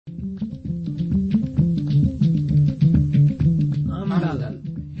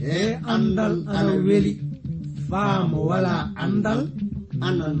andal ana weli faamo wala andal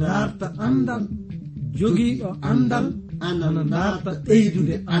ana darta andal jogiiɗo andal ana darta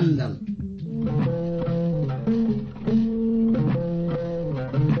ɓeydude andal.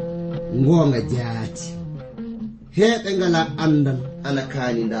 Ngoonga jaati heɓe ngala andal ana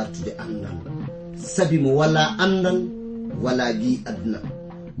kaani dartude andal, sabi mo wala andal wala gi adna,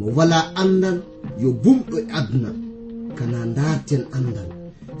 mo wala andal yo bumɗo e adna. Kana darten andal,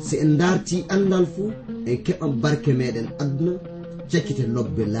 si en darti andal fu en keɓan barke meɗen adna, cakkite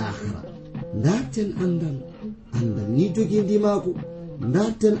lobbe lahara. Darten andal, andal ni jogii ndimako.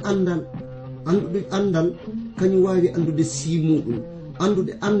 Darten andal, andude andal kañum wawi andude simuɗum,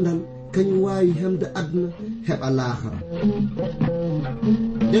 andude andal kañum wawi hemde adna heɓa lahara.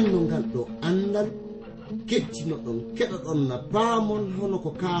 nden no ngal ɗo andal kettino ɗon keɗa ɗon na paamon hono ko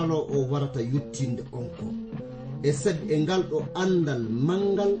kaalo o warata yuttinde on ko, e sabi e ngal ɗo andal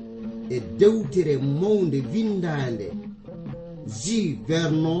mangal e dewtere mawnde windande J.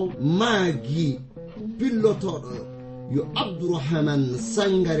 Vernon Maagi pillotoɗo yo Abdourahman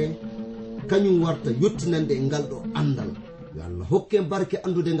Sangare kañum warta yottinande e ngal ɗo andal. Yo Allah hokke barke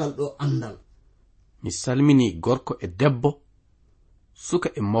andude ngal ɗo andal. Mi salmini gorko e debbo, suka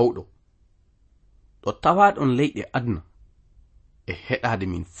e mawɗo, ɗo tawaɗon leyɗe adna e heɗade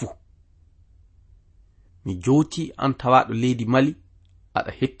min fuu. Mi jowti an tawaɗo leydi Mali,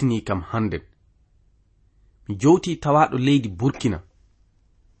 aɗa hettini kam handen. Mi jowti tawaɗo leydi Burkina,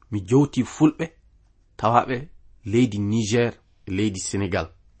 mi jowti fulɓe tawaɓe leydi Niger e leydi Senegal.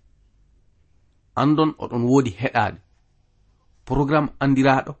 Andon oɗon woodi heɗade programme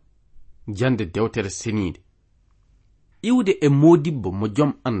andiraɗo jande dewtere senide. Iwde e modibbo mo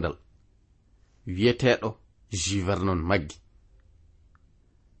jom andal wiyeteɗo J. Vernon Maggi.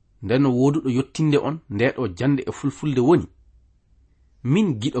 Nden woduɗo yottinde on ndeɗo jande e fulfulde woni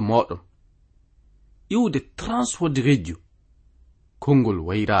min giɗo moɗon iwde Transworld Radio kongol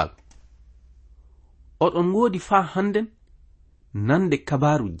wayrago. Oɗon woodi fa handen nande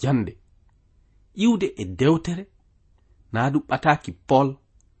kabaru jande iwde e dewtere naadu ɓataki Paul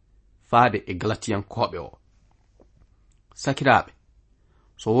faade e Galaatiya'en koɓe o. Sakiraɓe,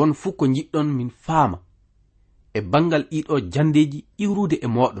 so won fu ko jiɗɗon min faama e bangal ɗiɗo jandeji iwrude e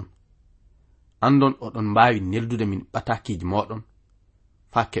moɗon, andon oɗon mbawi neldude min ɓatakiji moɗon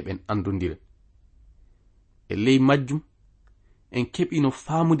fa keɓen andodiren. E ley majjum en keɓino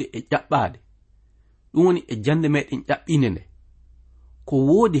faamude e ƴaɓɓade, ɗum woni e jande meɗen ƴaɓɓinde nde ko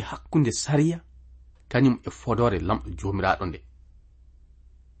woodi hakkunde sariya kañum e fodore lamɗo jomiraɗo nde.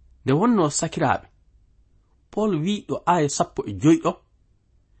 Nde wonno sakiraɓe, Paul wi ɗo aya 15 ɗo,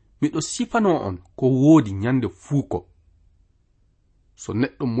 miɗo sifano on ko woodi nyande fuuko. So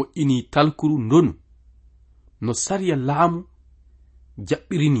neɗɗo moƴƴini talkuru ndonu no sariya laamu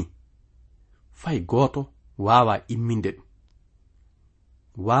jaɓɓirini, fay gooto wawa imminde ɗum,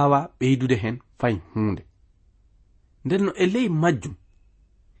 wawa ɓeydude hen fay hunde. Nden no e ley majjum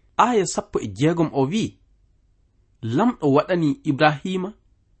aya 16 o wi, lamɗo waɗani Ibrahima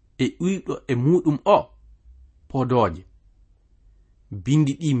e uyɗo e muɗum o podoje,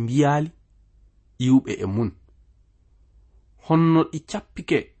 bindi ɗi mbiyali iwɓe e mun, honno ɗi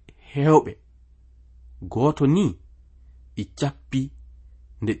cappike hewɓe, goto ni ɗi cappi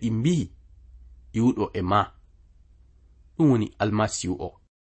nde ɗi mbi iwɗo e ma, ɗum woni almasihu o.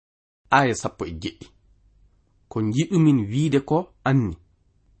 aya 17 ko jiɗumin wiide ko anni,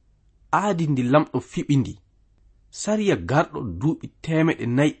 aadi ndi lamɗo fiɓi ndi, sariya garɗo duuɓi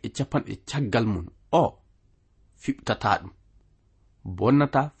 450 caggal mun o fiɓtata ɗum,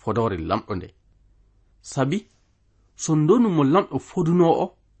 bonnata fodore lamɗo nde. Sabi so ndonu mo lamɗo foduno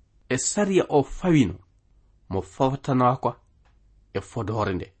o e sariya o fawino, mo fawatanako e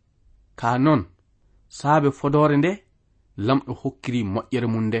fodore nde. Ka non saabe fodore nde lamɗo hokkiri moƴƴere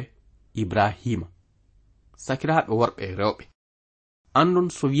mum nde Ibrahima. Sakiraɓe worɓe e rewɓe, andon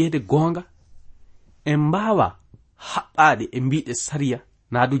so wiyeede gonga en mbawa haɓɓade e mbiɗe sariya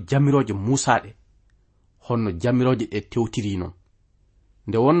naadu jamiroje musaɗe honno jamiroje ɗe tewtiri non.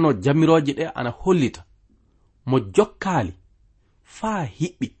 Nde wonno jamiroje ɗe ana hollita mo jokkali faa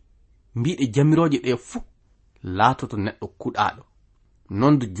hiɓɓi mbiɗe jamiroje ɗe fuu laatoto neɗɗo kuɗaɗo,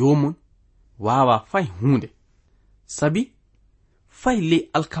 nondu jomum wawa fay hunde. Sabi fay ley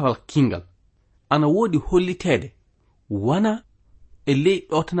alkawal kingal ana woodi holliteede wana e ley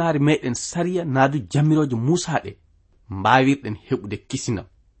ɗotanare meɗen sariya naadu jamiroje musaɗe mbawirɗen heɓude kisinal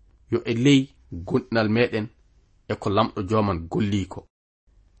yo e ley gonɗinal meɗen e ko lamɗo joman golli ko.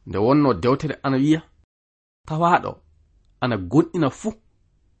 Nde wonno dewtere ana wiya tawaɗo ana gonɗina fuu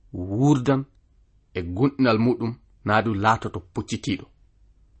wurdan e gonɗinal muɗum naadu laatoto poccitiɗo,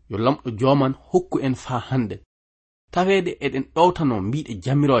 yo lamɗo joman hokku en faa hande tawede eɗen ɗowtano mbiɗe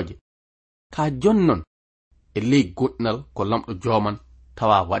jamiroje ka jonnon e ley goɗɗinal ko lamɗo joman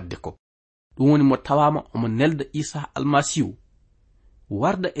tawa wadde ko. ɗum woni mo tawama omo nelda Isa almasihu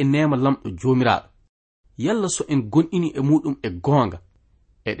warda e nema lamɗo jomiraɗo. yalla so en gonɗini e muɗum e gonga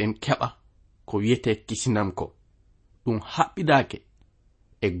eɗen keɓa ko wiyete kisinam ko. ɗum haɓɓidake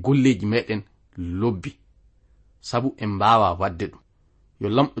e golleji meɗen lobbi sabu en mbawa wadde ɗum. yo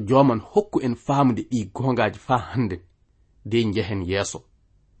lamɗo joman hokku en faamude ɗi gongaji faa hande de jehen yeeso.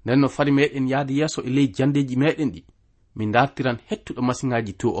 nden no fari meɗen yaade yeeso e ley jandeji meɗen ɗi min dartiran hettuɗo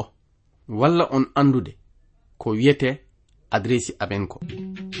masiŋaji to o walla on andude ko wiyete adresi amen ko.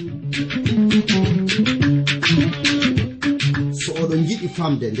 so oɗon jiɗi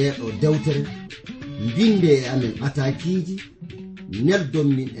famde nde ɗo dewtere binde e amen atakiji neldon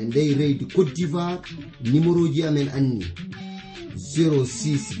min e ndey reydi Côte d'Ivoire. numéroji amen anni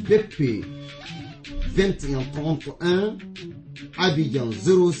 06 BP 2131 Abidjan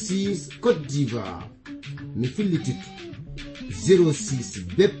 06 Côte d'Ivoire. mi fillitito 06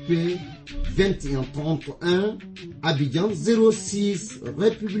 BP 2131 Abidjan 06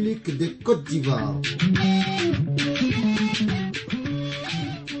 République de Côte d'Ivoire.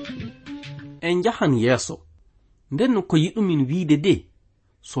 en jahan yeeso nden ko yiɗumin wiide de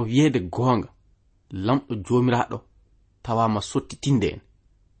so wiyeede goonga lamɗo joomiraɗo tawama sottitinde en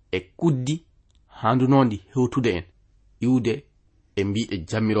e kuddi handunondi hewtude en iwde e mbiɗe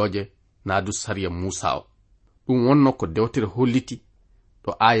jamiroje naadu sariya Musa o. ɗum wonno ko dewtere holliti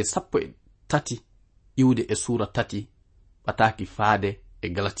ɗo aya 13 iwde e suura 3 ɓataki faade e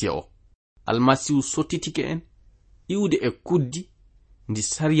Galatiya o. almasihu sottitike en iwde e kuddi ndi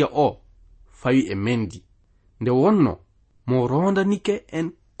sariya o fawi e mendi nde wonno mo rondanike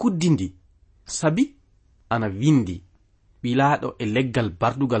en kuddi ndi sabi ana windi ɓilaɗo e leggal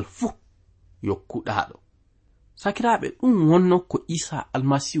bardugal fuu yo kuɗaɗo. sakiraɓe ɗum wonno ko Isa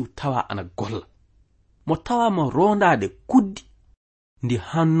almasihu tawa ana golla mo tawama rondade kuddi ndi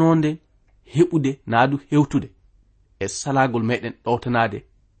hannonde heɓude naadu hewtude e salagol meɗen ɗowtanade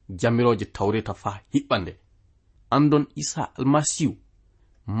jamiroje tawreta faa hiɓɓande. andon Isa almasihu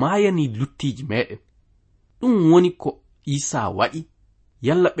mayani luttiji meɗen. ɗum woni ko Isa waɗi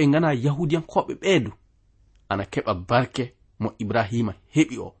yalla ɓe ngana yahudiyankoɓe ɓeedu ana keɓa barke mo Ibrahima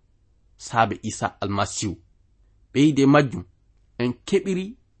heɓi o saabe Isa almasihu. ɓeyde majjum en keɓiri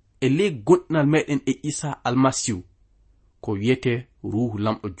e ley gonɗinal meɗen e Isa almasihu ko wiyete ruhu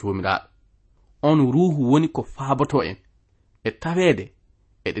lamɗo jomiraɗo. on ruhu woni ko faaboto en e tawede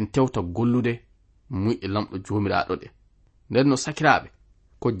eɗen tewta gollude muyɗe lamɗo jomiraɗo ɗe. nden no sakiraɓe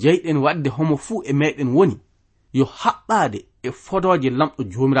ko jeyɗen wadde homo fuu e meɗen woni yo haɓɓade e fodoje lamɗo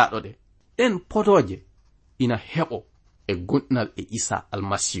jomiraɗo ɗe. ɗen podoje ina heɓo e gonɗinal e Isa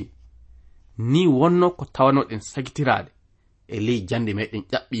almasihu. ni wonno ko tawanoɗen sagitirade e ley jande meɗen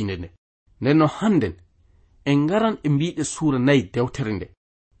ƴaɓɓinde nde. nden no hannden en garan e mbiɗe suura 4 dewtere nde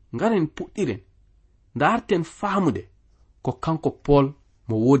ngaren puɗɗiren darten faamude ko kanko Paul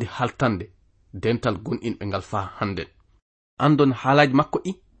mo woodi haltande dental gonɗinɓe ngal faa hannden. andon haalaji makko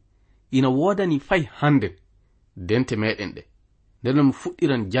ɗi ina wodani fay hannden dente meɗen ɗe. nden mo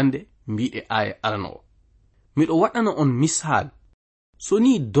fuɗɗiran jande mbiɗe aya arano o. miɗo waɗana on misal so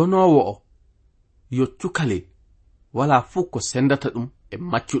ni donowo o yo cukalel wala fuu ko sendata ɗum e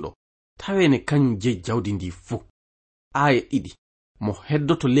maccuɗo tawene kañum jeyi jawdi ndi fuu. aya 2 mo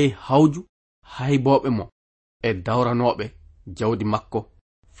heddoto ley hawju hayboɓe mo e dawranoɓe jawdi makko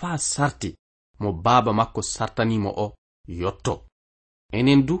faa sarti mo baaba makko sartanimo o yotto.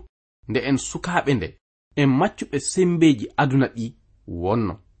 enen du nde en sukaɓe nde en maccuɓe sembeji aduna ɗi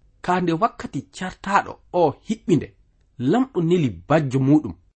wonno ka nde wakkati cartaɗo o hiɓɓinde lamɗo neli bajjo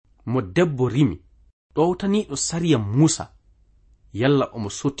muɗum mo debbo rimi ɗowtaniɗo sariya Musa yalla omo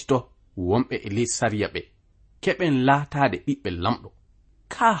sottito wonɓe e ley sariya ɓe keɓen laatade ɓiɓɓe lamɗo.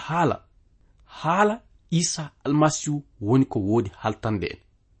 ka haala Isa almasihu woni ko woodi haltande en.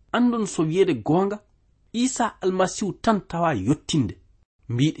 andon so wiyeede gonga Isa almasihu tan tawa yottinde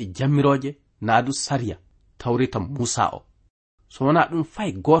mbiɗe jamiroje naadu sariya tawreta Musa o. so wona ɗum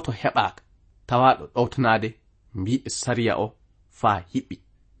fay goto heɓaka tawaɗo ɗowtanade mbiɗe sariya o faa hiɓɓi.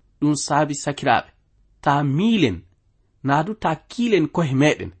 ɗum saabi sakiraɓe ta miilen naadu ta kiilen kohe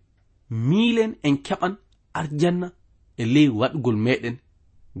meɗen miilen en keɓan arjanna e ley waɗugol meɗen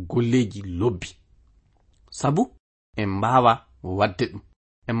golleji lobbi sabu en mbawa wadde ɗum.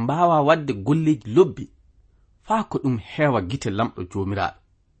 en mbawa wadde golleji lobbi faa ko ɗum heewa gite lamɗo jomiraɗo.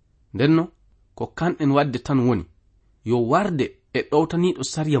 ndenno ko kanɗen wadde tan woni yo warde e ɗowtaniɗo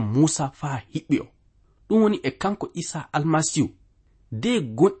sariya Musa faa hiɓɓi o. ɗum woni e kanko Isa almasihu de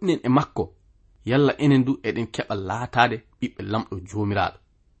gonɗinen e makko yalla enen du eɗen keɓa laatade ɓiɓɓe lamɗo jomiraɗo.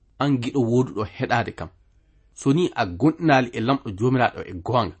 An giɗo woduɗo heɗade kam, so ni a gonɗinali e lamɗo jomiraɗo e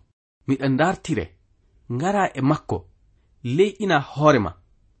gonga, miɗa dartire ngara e makko, leyɗina hoorema,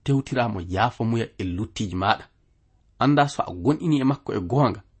 tewtira mo yaafa muya e luttiji maɗa. Anda so a gonɗini e makko e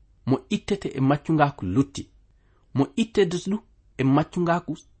gonga, mo ittete e maccungaku lutti, mo ittede du e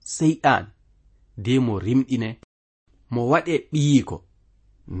maccungaku seyɗani, de mo rimɗine, mo waɗe ɓiyiko,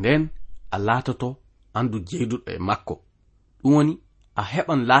 nden a laatoto andu jeyduɗo e makko. Ɗum woni a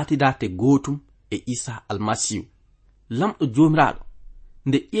heɓan laatidate gotum e Isa almasihu lamɗo jomiraɗo.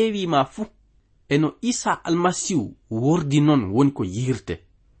 Nde ƴeewima fuu eno Isa almasihu wordi non woni ko yirte,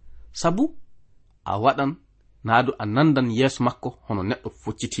 sabu a waɗan naadu a nandan yeeso makko hono neɗɗo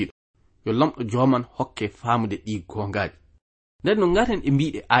foccitiɗo. Yo lamɗo joman hokke faamude ɗi gongaji. Nden no ngaren e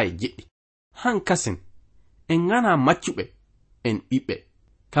mbiɗe aya jeɗɗi, han kasen en ngana maccuɓe en ɓiɓɓe,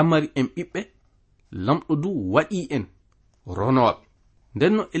 kamari en ɓiɓɓe, lamɗo du waɗi en ronoɓe.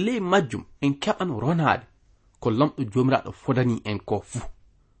 Nden no e ley majjum en keɓan ronade ko lamɗo jomiraɗo fodani en ko fuu.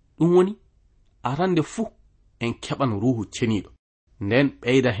 Ɗum woni arande fuu en keɓan ruhu ceniɗo, nden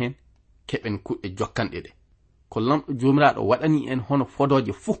ɓeyda hen keɓen kuɗɗe jokkanɗe ɗe. Ko lamɗo jomiraɗo waɗani en hono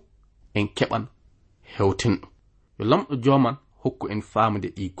fodoje fuu en keɓan hewten ɗum. Yo lamɗo joman hokku en faamude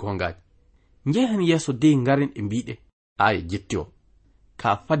ɗi gongaji. Njehen yeeso de ngaren e mbiɗe aya jetti o, ka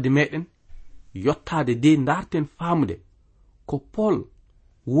fadde meɗen yottade de darten faamude ko Paul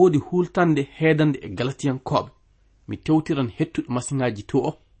woodi hultande heedande e Galatiyankoɓe. Mi tewtiran hettuɗo masiŋaji to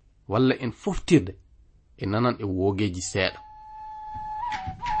o, walla en foftirde e nanan e wogeji seeɗa.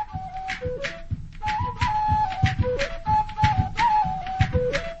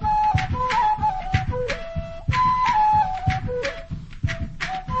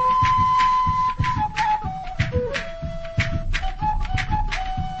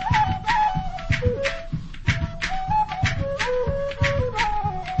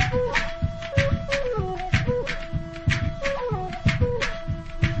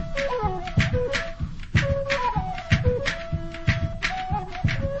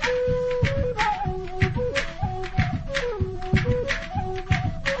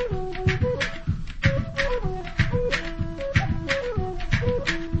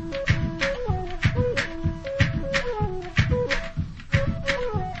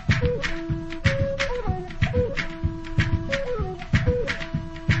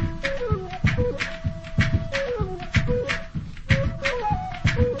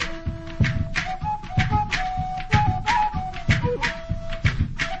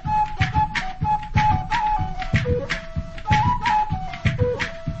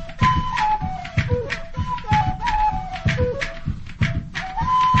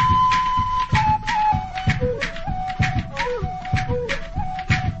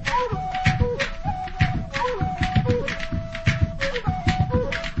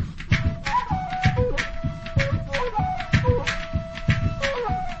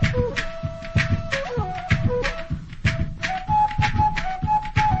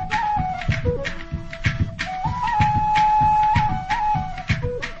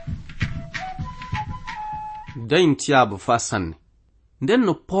 dayin tiyaba fa sanne. Nden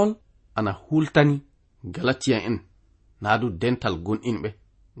no Paul ana hultani Galaatiya'en naadu dental gonɗinɓe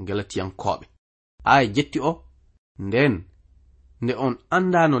Galatiyankoɓe. Aya jetti o, nden nde on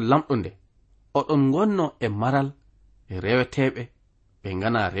andano lamɗo nde, oɗon gonno e maral e reweteɓe ɓe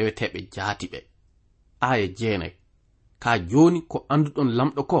ngana reweteɓe jaatiɓe. Aya jeenayi, ka joni ko anduɗon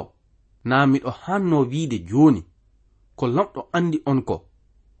lamɗo ko, na miɗo hanno wiide joni ko lamɗo andi on ko,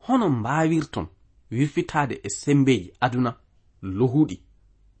 hono mbawirton wirfitade e sembeji aduna lohuɗi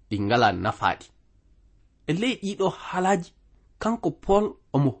ɗi ngala nafaɗi. E ley ɗiɗo halaji kanko Paul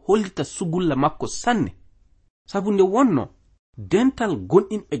omo hollita sugulla makko sanne, sabu nde wonno dental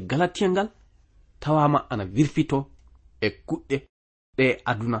gonɗinɓe Galatiya ngal tawama ana wirfito e kuɗɗe ɗe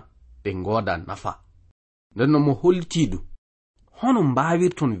aduna ɗe ngoda nafa. Nden no mo hollitidu hono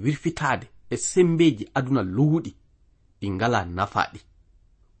mbawirton wirfitade e sembeji aduna lohuɗi ɗi ngala nafaɗi.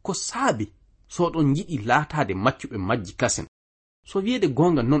 Ko saabi so ɗon yiɗi laatade maccuɓe majji kasen, so wi'ede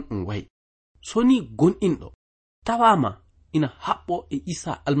gonga non ɗum wayi, so ni gonɗinɗo tawama ina haɓɓo e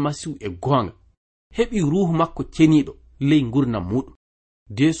Isa almasihu e gonga, heɓi ruhu makko ceniɗo ley gurdam muɗum,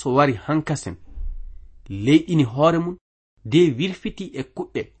 de so wari hankasen leyɗini hoore mum, de wirfiti e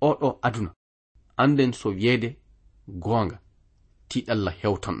kuɗɗe oɗo aduna, anden so wi'ede gonga tiɗalla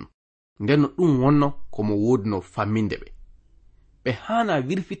hewtan ɗum. Nden no ɗum wonno komo wodino famminde ɓe hana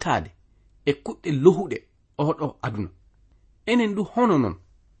wirfitade e kuɗɗe lohuɗe oɗo aduna. Enen du hono non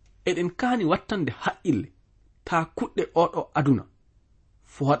eɗen kaani wattande haqqille ta kuɗɗe oɗo aduna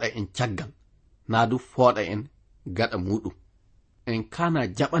fooɗa en caggal naa du fooɗa en gaɗa muɗum. En kana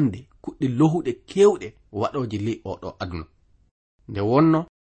jaɓande kuɗɗe lohuɗe kewɗe waɗoje ley oɗo aduna. Nde wonno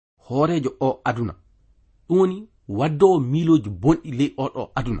hoorejo o aduna ɗum woni waddowo miiloji bonɗi ley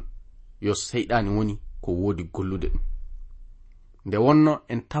oɗo aduna yo seyɗani woni ko woodi gollude ɗum. Nde wonno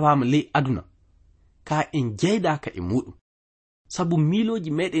en tawama ley aduna ka en jeydaka e muɗum, sabu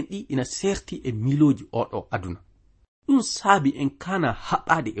miiloji meɗen ɗi ina serti e miiloji oɗo aduna. ɗum saabi en kana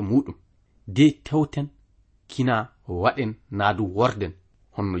haɓɓade e muɗum de tewten kina waɗen naadu worden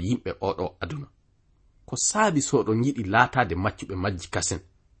honno yimɓe oɗo aduna. Ko saabi soɗon yiɗi laatade maccuɓe majji kasen.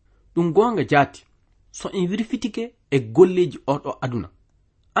 ɗum gonga jaati, so en wirfitike e golleji oɗo aduna,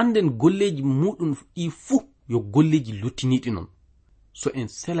 anden golleji muɗum ɗi fuu yo golleji luttiniɗi non. So en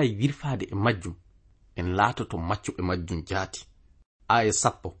selay wirfade e majjum, en laatoto maccuɓe majjum jaati. Aya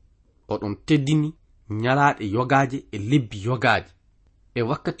 10 oɗon teddini nyalaaɗe yogaje e lebbi yogaje e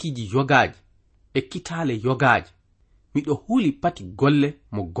wakkatiji yogaje e kitaale yogaje. Miɗo huuli pati golle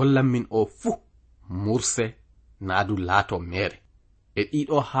mo gollan min o fuu murse naadu laato mere. E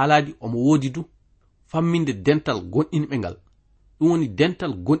ɗiɗo haalaji omo woodi du famminde dental gonɗinɓe ngal, ɗum woni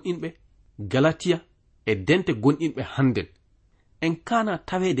dental gonɗinɓe Galatiya e dente gonɗinɓe handen. En kana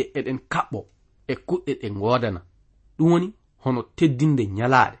tawede eɗen kaɓɓo e kuɗɗe ɗe ngodana, ɗum woni hono teddinde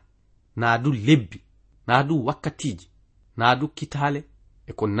nyalaaɗe, naadu lebbi, naadu wakkatiji, naadu kitaale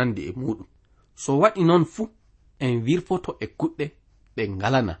e ko nandi e muɗum. So waɗi non fuu en wirfoto e kuɗɗe ɗe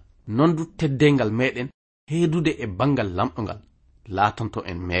ngalana nondu teddengal meɗen heedude e bangal lamɗongal laatonto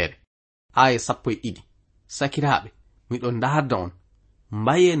en mere. Aya 12 sakiraaɓe, miɗo ndaarda on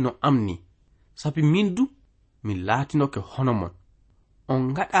mbaye no amni, sabi min du min laatinoke hono mon. On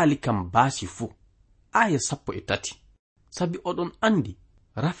ngaɗali kam baasi fuu. Aya 13 sabi oɗon andi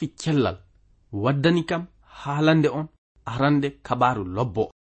rafi cellal waddani kam haalande on arande kabaru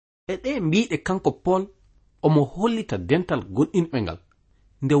lobbo. E ɗe mbiɗe kanko Paul omo hollita dental gonɗinɓe ngal,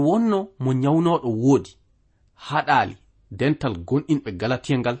 nde wonno mo nyawnoɗo woodi haɗali dental gonɗinɓe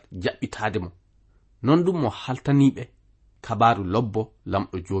Galatiya ngal jaɓɓitade mo, non ɗum mo haltaniɓe kabaru lobbo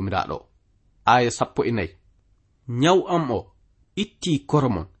lamɗo jomiraɗo o. Aya 14 nyaw am o itti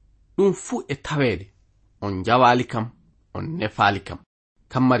koromon, ɗum fuu e tawede on jawali kam, on nefali kam,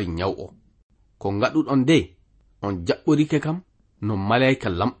 kammari nyaw o. Ko ngaɗuɗon de on jaɓɓorike kam no malayika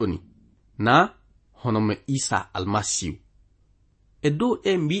lamɗo ni, na hono mo Isa almasihu. E dow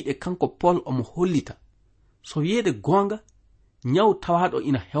ɗe mbiɗe kanko Paul omo hollita so yede gonga nyaw tawaɗo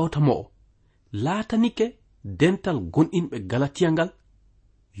ina hewtamo o laatanike dental gonɗinɓe Galatiya ngal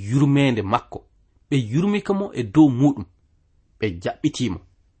yurmede makko. Ɓe yurmika mo e dow muɗum, ɓe jaɓɓitimo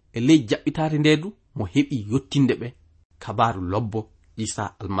e ley jaɓɓitare ndedu mo heɓi yottinde ɓe kabaru lobbo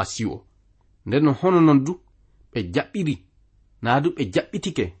Isa almasihu o. Nden hono non du ɓe jaɓɓiri naadu ɓe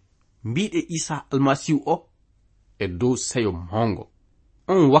jaɓɓitike mbiɗe Isa almasihu o e dow seyo mawngo.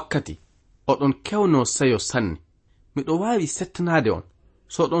 On wakkati oɗon kewno seyo sanne. Miɗo wawi settanade on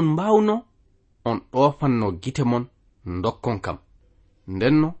so ɗon mbawno on ɗofanno gite mon dokkon kam.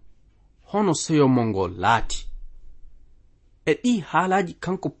 Ndenno hono seyo mongo laati. E ɗi haalaji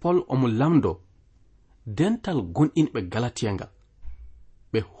kanko Paul omo lamdo dental gonɗinɓe Galatiya ngal.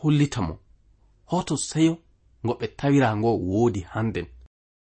 Ɓe hollitamo hoto seyo ngo ɓe tawira ngo woodi handen.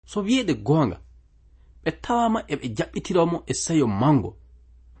 So wi'ede gonga ɓe tawama e ɓe jaɓɓitiromo e seyo mango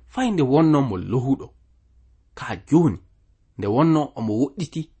fayde wonno mo lohuɗo. Ka joni nde wonno omo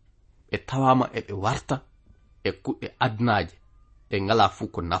woɗɗiti ɓe tawama e ɓe warta e kuɗɗe adnaje ɗe ngala fuu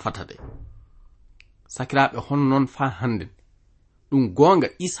ko nafata ɗe. Sakiraɓe hono non fa handen ɗum gonga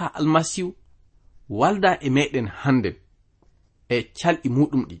Isa almasihu walda e meɗen handen e calɗi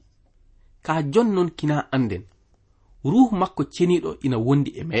muɗum ɗi. Ka jon non kina anden ruhu makko ceniɗo ina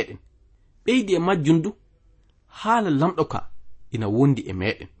wondi e meɗen, ɓeydi e majjum du haala lamɗo ka ina wondi e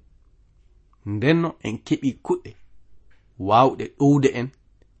meɗen. Ndenno en keɓi kuɗɗe wawɗe ɗowde en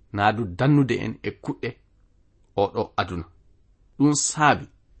naadu dannude en e kuɗɗe oɗo aduna. ɗum saabi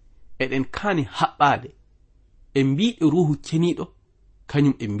eɗen kaani haɓɓaade e mbiɗe ruhu ceniɗo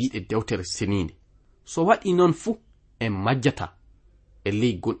kañum e mbiɗe dewtere seninde. So waɗi non fuu en majjata e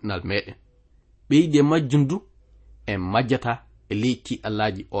ley gonɗinal meɗen, ɓeydi majjum du en majjata e ley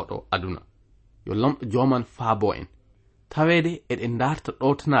tiiɗallaji oɗo aduna. Yo lamɗo joman faabo en tawede eɗen darta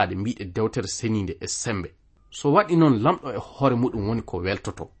ɗowtanade mbiɗe dewtere seninde e sembe. So waɗi non lamɗo e hoore muɗum woni ko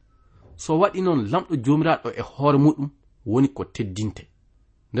weltoto. So waɗi non lamɗo jomiraɗo e hoore muɗum woni ko teddinte.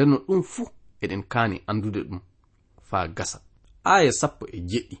 Ndenno ɗum fuu eɗen kaani andude ɗum faa gasa. Aya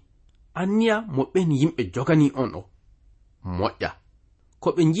 17 anniya mo ɓen yimɓe jogani on o moƴƴa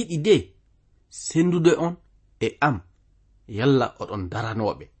ko ɓe jiɗi de sendude on e am yalla oɗon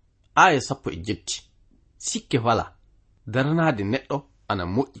daranoɓe. aya 17 sikke wala daranade neɗɗo ana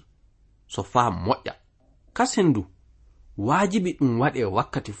moƴƴi so faa moƴƴa. kasendu waajibi ɗum waɗe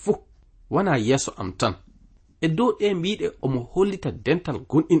wakkati fuu, wana yeeso am tan. e dow ɗe mbiɗe omo hollita dental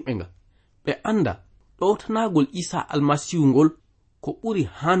gonɗinɓe nga ɓe anda ɗowtanagol isa almasihu ngol ko ɓuri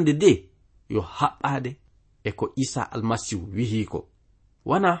hande de yo haɓɓade e ko isa almasihu wihi ko,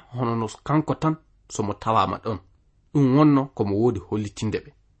 wana hono no kanko tan somo tawama ɗon. ɗum wonno komo wodi hollitinde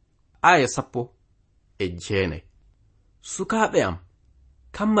ɓe. aya 19 sukaɓe am,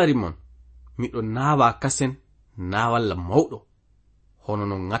 kammari mon miɗo naawa kasen na walla mawɗo hono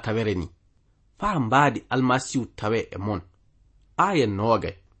no ŋatawere ni, faa mbaadi almasihu tawe e mon. aya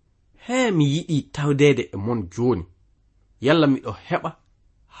 20 he mi yiɗi tawdede e mon joni, yalla miɗo heɓa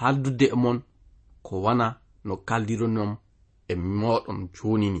haldude e mon ko wana no kaldironom e moɗon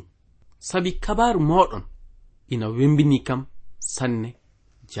joni ni, sabi kabaru moɗon ina wembini kam sanne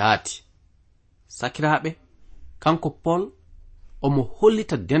jaati. sakiraɓe, kanko Paul omo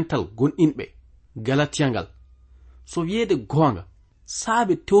hollita dental gonɗinɓe Galatiya ngal. so wiyeede goonga,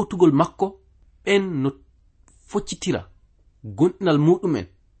 saabe tewtugol makko ɓen no foccitira gonɗinal muɗumen,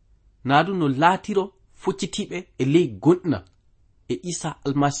 naadu no laatiro foccitiɓe e ley gonɗinal e isa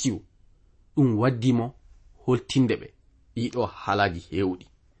almasihu. ɗum waddimo holtinde ɓe ɗiɗo haalaji hewɗi.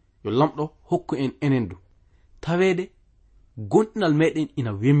 yo lamɗo hokku en enendu taweede gonɗinal meɗen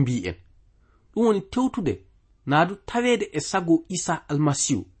ina wembi en. ɗum woni tewtude naadu taweede e sago isa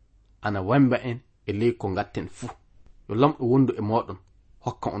almasihu ana wamba en e ley ko gatten fuu. yo lamɗo wondu e moɗon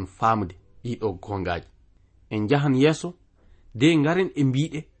hokka on faamude ɗiɗo gongaji. en jahan yeeso de ngaren e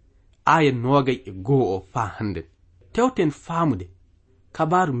mbiɗe aya 21 o faa handen. tewten faamude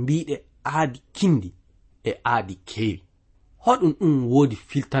kabaru mbiɗe aadi kindi e aadi keewi. hoɗum ɗum woodi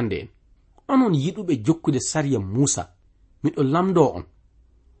filtande en. onon yiɗuɓe jokkude sariya Musa, miɗo lamdo on,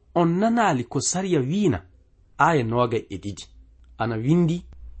 on nanali ko sariya wiina. aya 22 ana windi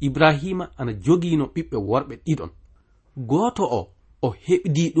Ibrahima ana jogino ɓiɓɓe worɓe ɗiɗon, goto o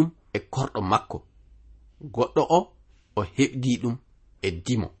heɓdi ɗum e korɗo makko, goɗɗo o heɓdi ɗum e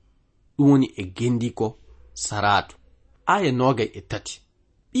dimo, ɗum woni e gendiko Saratu. aya 23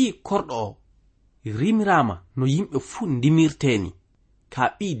 ɓi korɗo o rimirama no yimɓe fuu ndimirteni,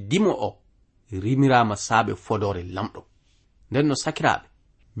 ka ɓi dimo o rimirama saabe fodore lamɗo. nden no sakiraɓe,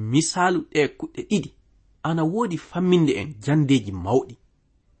 misalu ɗe kuɗɗe ɗiɗi ana woodi famminde en jandeji mawɗi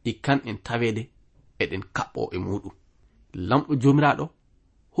ɗi kan en tawede eɗen kaɓɓo e muɗum. lamɗo jomiraɗo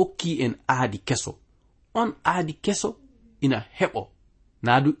hokki en aadi keso. on aadi keso ina heɓo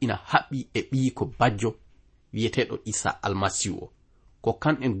naadu ina haɓɓi e ɓii ko bajjo wiyeteɗo isa almasihu o, ko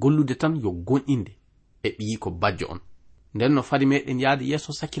kan en gollude tan yo gonɗinde e ɓii ko bajjo on. nden no fadi meɗen yaade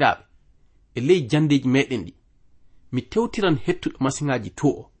yeeso sakiraɓe e ley jandeji meɗen ɗi, mi tewtiran hettuɗo masiŋaji to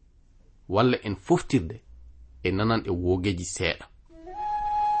o, walla en foftirde e nanan e wogeji seeɗa.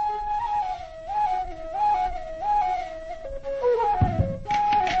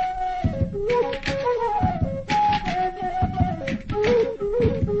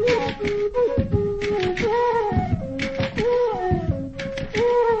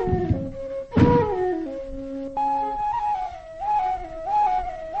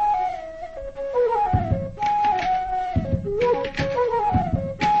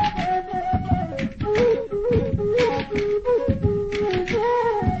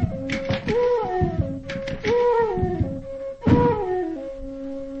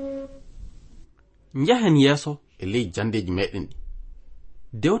 njahen yeeso e ley jandeji meɗen ɗi.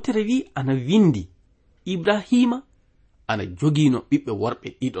 dewtere wi ana windi Ibrahima ana jogino ɓiɓɓe worɓe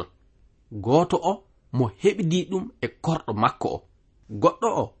ɗiɗon, goto o mo heɓdi ɗum e korɗo makko o, goɗɗo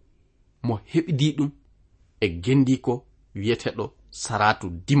o mo heɓdi ɗum e gendiko wiyeteɗo Saratu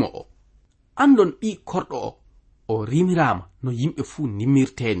dimo o. andon ɓi korɗo o rimirama no yimɓe fuu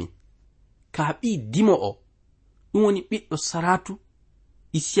nimirteni, ka ɓi dimo o ɗum woni ɓiɗɗo Saratu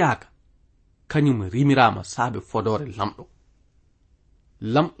Isiyaka kañum rimirama saabe fodore lamɗo.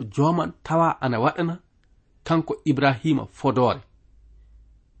 lamɗo joman tawa ana waɗana kanko Ibrahima fodore.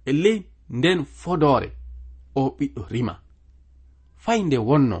 e ley nden fodore o ɓiɗɗo rima, fayde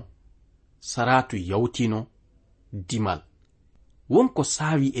wonno Saratu yawtino dimal, wonko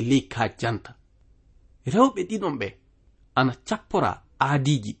saawi e ley ka janta. rewɓe ɗiɗon ɓe ana cappora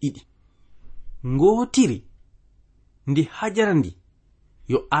aadiji ɗiɗi, ngotiri ndi Hajara ndi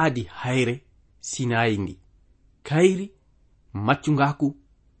yo aadi hayre Sinayi ndi, kayri maccungaku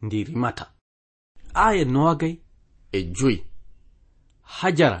ndi rimata. aya 25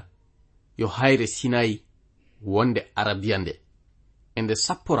 Hajara yo hayre Sinayi wonde Arabiya nde, ende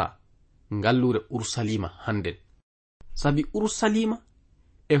sappora ngallure Ursalima handen. sabi Urusalima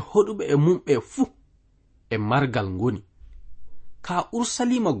e hoɗuɓe e mum ɓe fuu e margal ngoni. Ka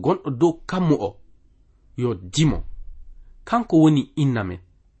Urusalima gonɗo dow kammu o yo dimo, kanko woni inna men.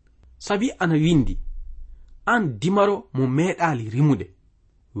 Sabi ana windi, an dimaro mo meeɗali rimude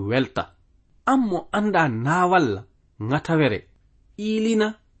welta, an mo anda nawalla ŋatawere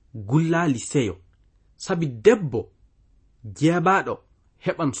ilina gullali seyo. Sabi debbo jeebaɗo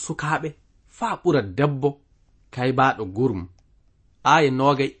heɓan sukaɓe faa ɓura debbo kaybaɗo gurmu. Aya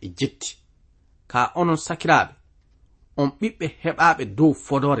 27. Ka onon sakiraɓe, on ɓiɓɓe heɓaɓe dow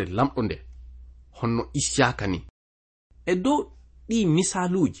fodore lamɗo nde, honno Isiyaka ni. E dow ɗi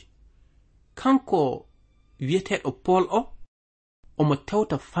misaluji, kanko wiyeteɗo Paul o, omo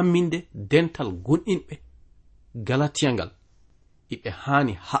tewta famminde dental gonɗinɓe Galatiya ngal iɓe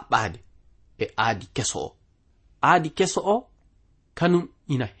hani haɓɓade e aadi keso o. Aadi keso o kanum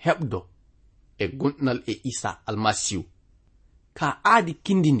ina heɓdo e gonɗinal e Isa almasihu. Ka aadi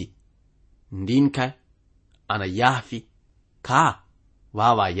kindindi ndin kay ana yaafi ka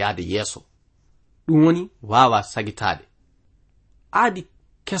wawa yaade yeeso, ɗum woni wawa sagitade. Aadi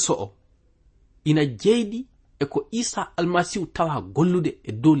keso o ina jeydi e ko Isa almasihu tawa gollude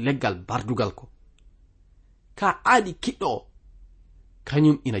e dow leggal bardugal ko. Ka aadi kiɗɗo o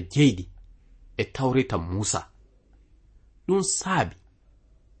kañum ina jeydi e tawreta Musa. ɗum saabi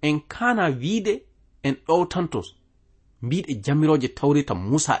en kana wiide en ɗowtantos mbiɗe jamiroje tawreta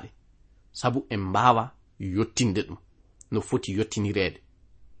musaɗe sabu en mbawa yottinde ɗum no foti yottinirede.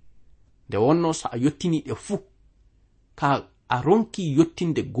 Nde wonno so a yottiniɗe fuu ka a ronki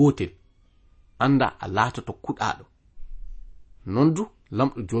yottinde gotel anda a latoto kuɗaɗo, non du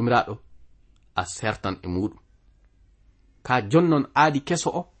lamɗo jomiraɗo a sertan e muɗum. Ka jonnon aadi keso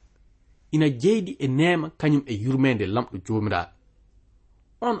o ina jeydi e nema kañum e yurmede lamɗo jomiraɗo.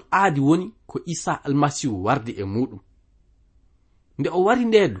 On aadi woni ko Isa almasihu wardi e muɗum. Nde o wari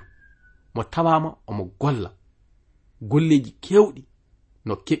ndedu mo tawama omo golla golleji kewɗi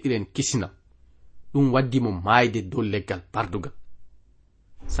no keɓiren kisinam, ɗum waddi mo maayde dow leggal bardugal.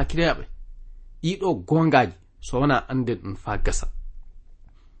 Sakiraɓe, ɗiɗo gongaji so wona anden ɗum fa gasa.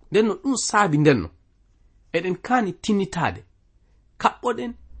 Ndenno ɗum saabi ndenno eɗen kani tinnitade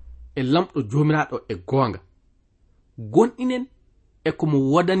kaɓɓoɗen e lamɗo jomiraɗo e gonga, gonɗinen e komo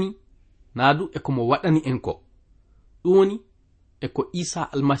wodani naadu e komo waɗani en ko, ɗum woni e ko Isa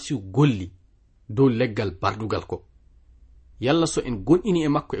almasihu golli dow leggal bardugal ko. Yalla so en gonɗini e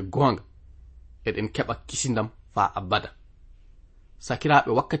makko e gonga eɗen keɓa kisindam fa abada.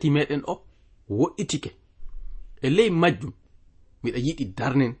 Sakiraɓe, wakkati meɗen o woɗɗitike. E ley majjum miɗa yiɗi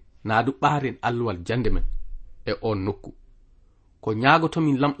darnen naadu ɓaaren alluwal jande men e on nokku. Ko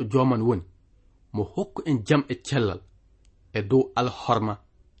ñaagotomin lamɗo joman woni mo hokku en jam e cellal e dow alhorma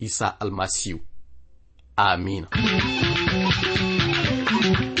Isa almasihu. Amina.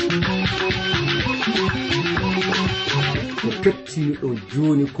 Ko kettiniɗo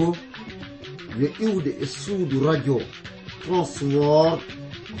joni ko yo iwde e suudu radio Transworld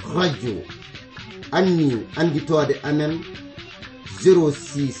radio anni anditode amen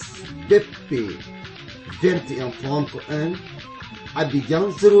 06 BP 2131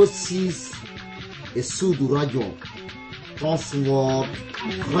 Abidjan 06 e suudu radio Transworld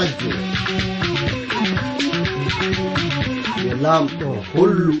radio. Yo lamɗo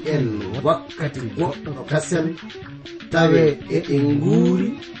hollu en wakkati goɗɗo kasen tawe eɗen nguuri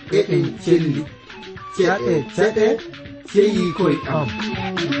eɗen celli ceɗe ceɗe ceyi koye am.